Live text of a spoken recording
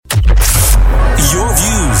Your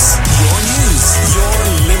views, your news, your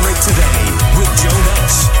Limerick Today with Joe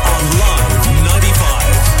Nash on Live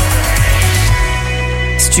 95.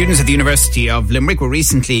 Students at the University of Limerick were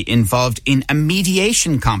recently involved in a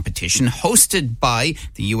mediation competition hosted by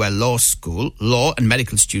the UL Law School. Law and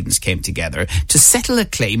medical students came together to settle a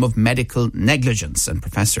claim of medical negligence. And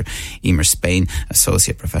Professor Emer Spain,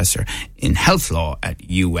 Associate Professor in Health Law at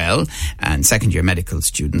UL, and second-year medical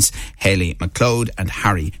students Hayley McLeod and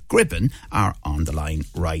Harry Gribben are on the line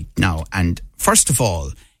right now. And first of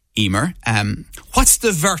all, Emer, what's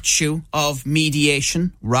the virtue of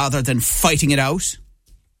mediation rather than fighting it out?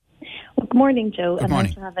 Good morning, Joe, Good and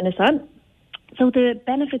morning. thanks for having us on. So the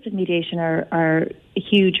benefits of mediation are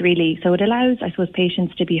huge, really. So it allows, I suppose,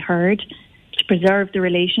 patients to be heard, to preserve the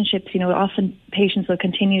relationships. You know, often patients will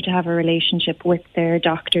continue to have a relationship with their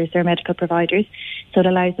doctors, their medical providers. So it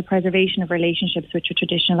allows the preservation of relationships, which a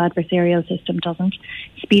traditional adversarial system doesn't.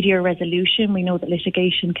 Speedier resolution. We know that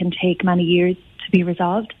litigation can take many years to be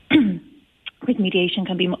resolved. With mediation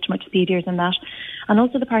can be much, much speedier than that. And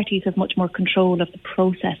also the parties have much more control of the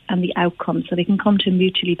process and the outcome, so they can come to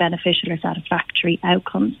mutually beneficial or satisfactory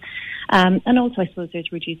outcomes. And also, I suppose,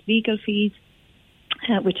 there's reduced legal fees,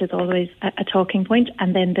 which is always a talking point.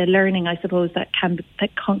 And then the learning, I suppose, that can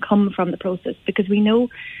come from the process, because we know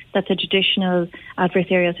that the traditional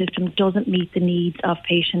adversarial system doesn't meet the needs of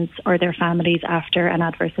patients or their families after an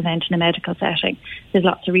adverse event in a medical setting. There's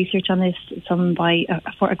lots of research on this, some by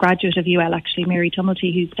a graduate of UL, actually, Mary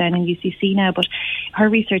Tumulty, who's down in UCC now. But her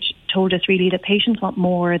research told us really that patients want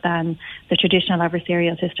more than the traditional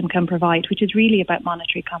adversarial system can provide, which is really about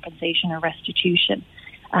monetary compensation or restitution.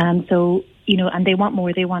 So, you know, and they want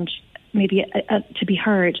more. They want maybe to be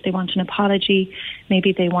heard. They want an apology.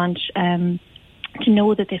 Maybe they want to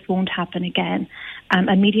know that this won't happen again.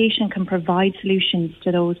 And mediation can provide solutions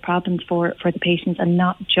to those problems for the patients and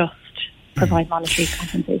not just provide monetary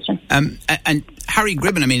compensation. And Harry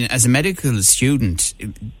Gribben, I mean, as a medical student,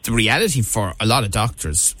 the reality for a lot of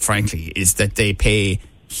doctors, frankly, is that they pay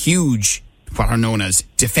huge, what are known as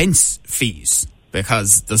defence fees,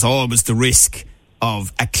 because there's always the risk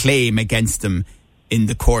of a claim against them in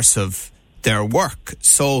the course of their work.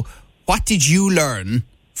 So what did you learn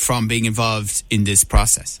from being involved in this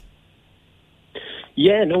process?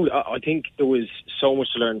 Yeah, no, I think there was so much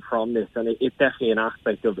to learn from this, and it's definitely an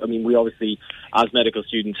aspect of, I mean, we obviously, as medical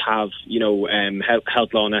students, have, you know,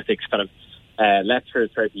 health law and ethics kind of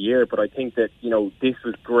lectures throughout the year, but I think that, you know, this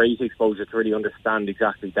was great exposure to really understand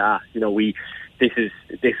exactly that. You know, this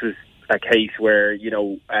was a case where, you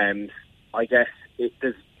know, I guess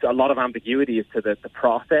there's a lot of ambiguity as to the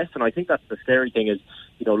process, and I think that's the scary thing is,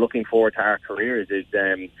 you know, looking forward to our careers is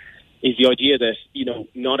the idea that, you know,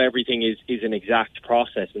 not everything is an exact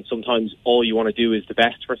process, and sometimes all you want to do is the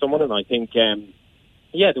best for someone. And I think, there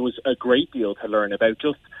was a great deal to learn about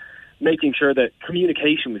just making sure that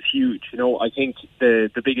communication was huge. You know, I think the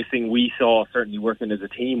biggest thing we saw, certainly working as a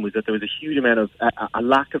team, was that there was a huge amount of a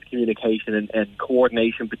lack of communication and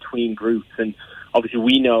coordination between groups. And obviously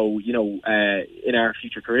we know, you know, in our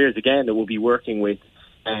future careers, again, that we'll be working with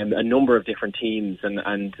a number of different teams.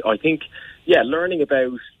 And I think, learning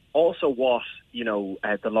about also what, you know,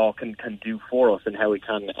 the law can do for us and how it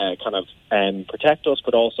can protect us,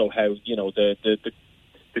 but also how, you know,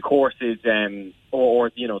 the course is, or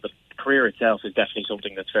you know, the career itself is definitely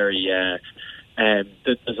something that's very,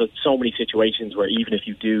 there's so many situations where even if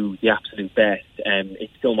you do the absolute best, it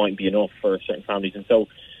still mightn't be enough for certain families. And so,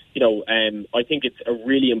 you know, I think it's a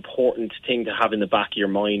really important thing to have in the back of your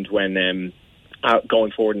mind when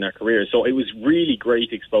going forward in their careers. So it was really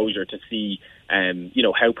great exposure to see, you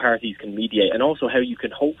know, how parties can mediate and also how you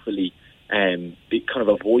can hopefully kind of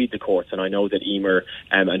avoid the courts. And I know that Emer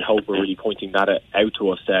and Hope were really pointing that out to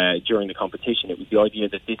us during the competition. It was the idea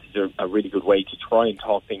that this is a really good way to try and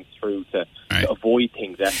talk things through to avoid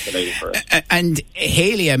things escalating for us. And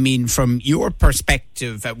Hayley, I mean, from your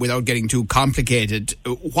perspective, without getting too complicated,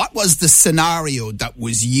 what was the scenario that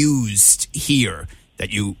was used here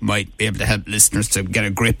that you might be able to help listeners to get a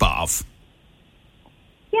grip of?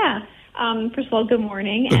 Yeah. First of all, good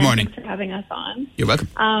morning. Good morning. Thanks for having us on. You're welcome.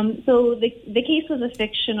 So the case was a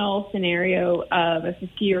fictional scenario of a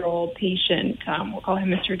 50-year-old patient. We'll call him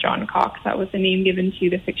Mr. John Cox. That was the name given to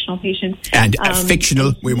the fictional patient. And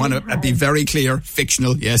fictional, we want to be very clear,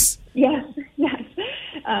 fictional, yes. Yes.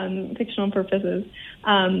 Fictional purposes.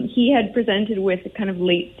 He had presented with a kind of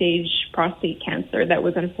late-stage prostate cancer that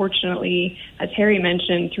was unfortunately, as Harry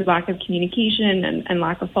mentioned, through lack of communication and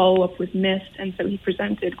lack of follow-up, was missed. And so he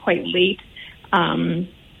presented quite late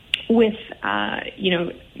with,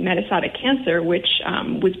 metastatic cancer, which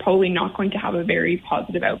was probably not going to have a very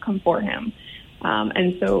positive outcome for him.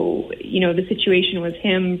 And so, the situation was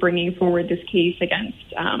him bringing forward this case against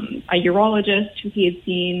a urologist who he had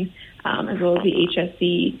seen, as well as the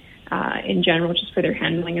HSC in general, just for their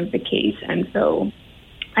handling of the case. And so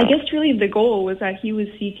I guess really the goal was that he was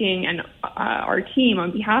seeking, and our team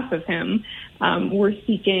on behalf of him were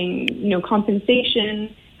seeking,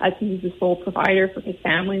 compensation, as he was the sole provider for his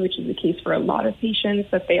family, which is the case for a lot of patients,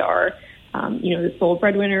 that they are, the sole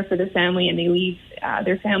breadwinner for the family, and they leave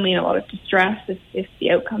their family in a lot of distress if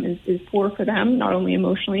the outcome is poor for them, not only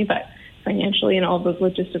emotionally, but financially, and all those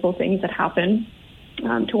logistical things that happen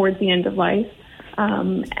towards the end of life.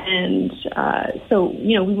 So,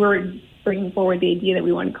 we were bringing forward the idea that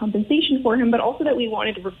we wanted compensation for him, but also that we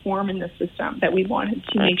wanted reform in the system, that we wanted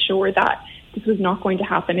to make sure that this was not going to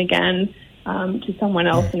happen again to someone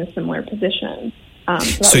else in a similar position.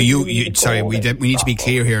 So we need to be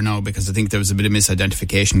clear here now, because I think there was a bit of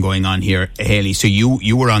misidentification going on here, Hayley. So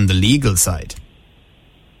you were on the legal side.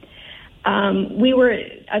 We were,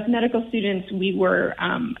 as medical students, we were,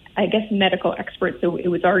 medical experts. So it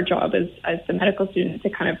was our job as the medical students to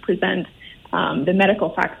kind of present the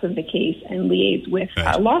medical facts of the case and liaise with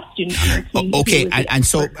a law student on our team. Okay, and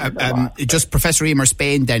so just Professor Emer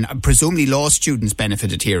Spain then, presumably law students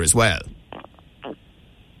benefited here as well.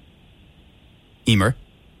 Emer?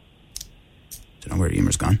 Don't know where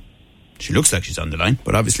Emer's gone. She looks like she's on the line,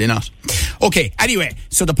 but obviously not. Okay, anyway,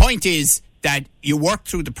 so the point is that you worked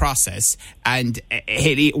through the process, and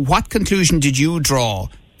Hayley, what conclusion did you draw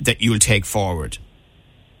that you'll take forward?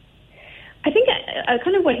 I think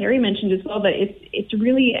kind of what Harry mentioned as well, that it's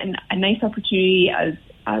really a nice opportunity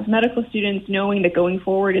as medical students, knowing that going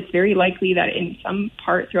forward, it's very likely that in some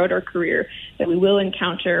part throughout our career that we will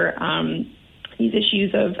encounter these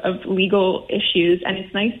issues of legal issues, and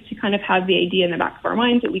it's nice to kind of have the idea in the back of our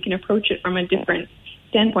minds that we can approach it from a different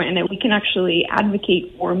standpoint, and that we can actually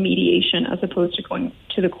advocate for mediation as opposed to going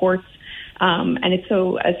to the courts. And it's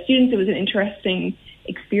so, as students, it was an interesting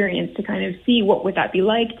experience to kind of see what would that be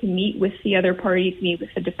like, to meet with the other parties, meet with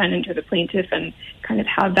the defendant or the plaintiff, and kind of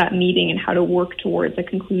have that meeting and how to work towards a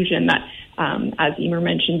conclusion that, as Emer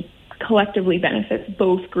mentioned, collectively benefits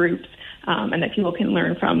both groups, and that people can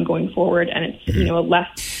learn from going forward. And it's, a less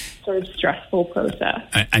sort of stressful process.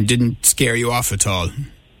 And didn't scare you off at all?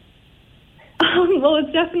 Well,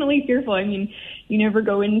 it's definitely fearful. I mean, you never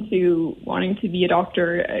go into wanting to be a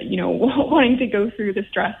doctor, wanting to go through the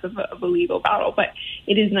stress of a legal battle. But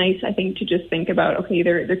it is nice, I think, to just think about, okay,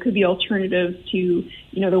 there could be alternatives to,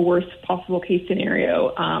 the worst possible case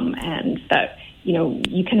scenario, and that,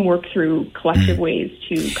 you can work through collective ways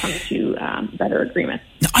to come to better agreement.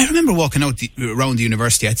 Now, I remember walking out around the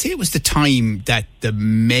university. I'd say it was the time that the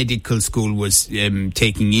medical school was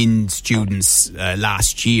taking in students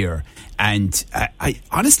last year. And I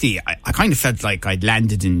honestly kind of felt like I'd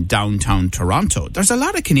landed in downtown Toronto. There's a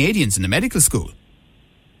lot of Canadians in the medical school.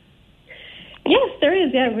 Yes, there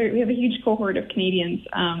is. Yeah, we have a huge cohort of Canadians.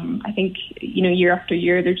 I think, year after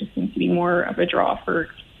year, there just seems to be more of a draw for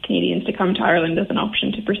Canadians to come to Ireland as an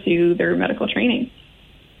option to pursue their medical training.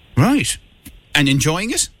 Right. And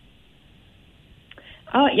enjoying it?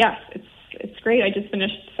 Yes, it's great. I just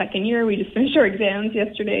finished second year. We just finished our exams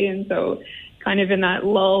yesterday, and so kind of in that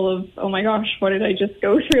lull of, oh my gosh, what did I just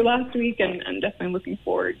go through last week? And definitely looking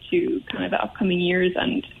forward to kind of the upcoming years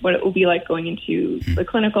and what it will be like going into the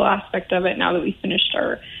clinical aspect of it now that we finished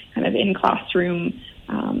our kind of in-classroom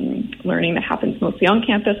learning that happens mostly on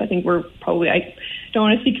campus. I think we're probably, I don't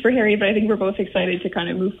want to speak for Harry, but I think we're both excited to kind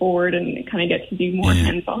of move forward and kind of get to do more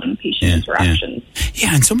hands-on patient interactions.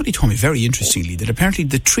 Yeah, and somebody told me very interestingly that apparently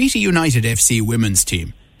the Treaty United FC women's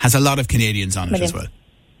team has a lot of Canadians on it as well.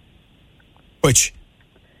 Which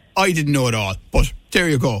I didn't know at all, but there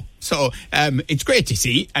you go. So it's great to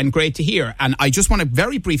see and great to hear. And I just want to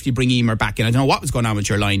very briefly bring Emer back in. I don't know what was going on with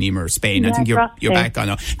your line, Emer Spain. I think you're back on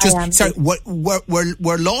now. Just sorry,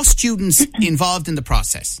 were law students involved in the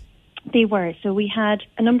process? They were. So we had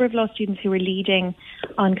a number of law students who were leading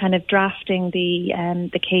on kind of drafting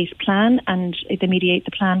the case plan and the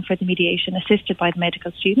plan for the mediation, assisted by the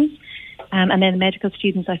medical students. And then the medical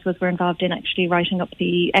students, I suppose, were involved in actually writing up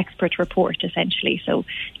the expert report, essentially. So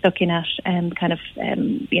looking at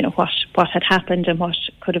what had happened and what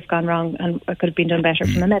could have gone wrong and what could have been done better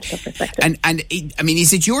from a medical perspective. And I mean,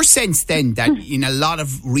 is it your sense then that in a lot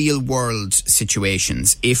of real world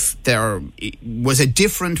situations, if there was a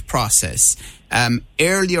different process,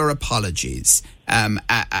 earlier apologies,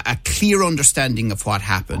 a clear understanding of what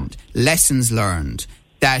happened, lessons learned,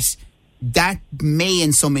 that may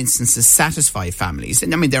in some instances satisfy families?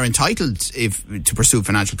 And I mean, they're entitled to pursue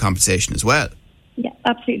financial compensation as well. Yeah,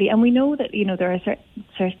 Absolutely. And we know that, there are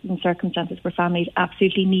certain circumstances where families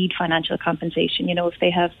absolutely need financial compensation. If they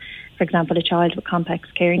have, for example, a child with complex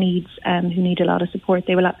care needs who need a lot of support,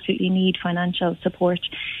 they will absolutely need financial support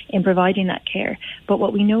in providing that care. But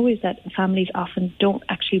what we know is that families often don't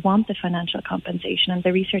actually want the financial compensation. And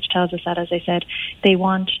the research tells us that, as I said, they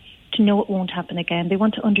want to know it won't happen again. They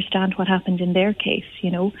want to understand what happened in their case,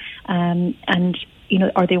 or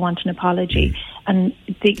they want an apology. And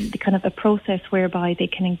the kind of a process whereby they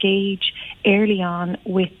can engage early on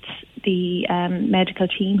with the medical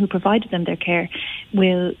team who provided them their care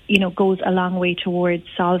goes a long way towards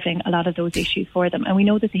solving a lot of those issues for them. And we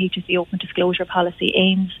know that the HSE open disclosure policy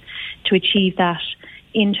aims to achieve that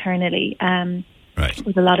internally. Right.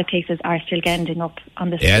 With a lot of cases are still ending up on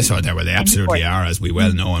the Yes, they absolutely are, as we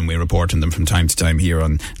well know, and we report on them from time to time here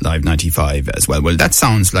on Live 95 as well. Well, that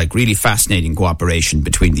sounds like really fascinating cooperation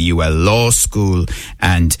between the UL Law School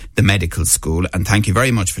and the medical school, and thank you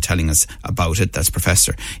very much for telling us about it. That's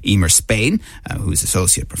Professor Emer Spain, who's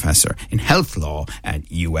Associate Professor in Health Law at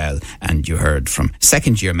UL, and you heard from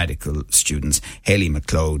second year medical students Hayley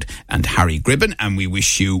McLeod and Harry Gribben, and we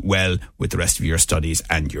wish you well with the rest of your studies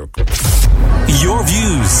and your Your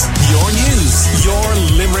views, your news, your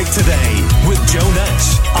Limerick Today with Joe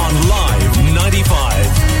Nash on Live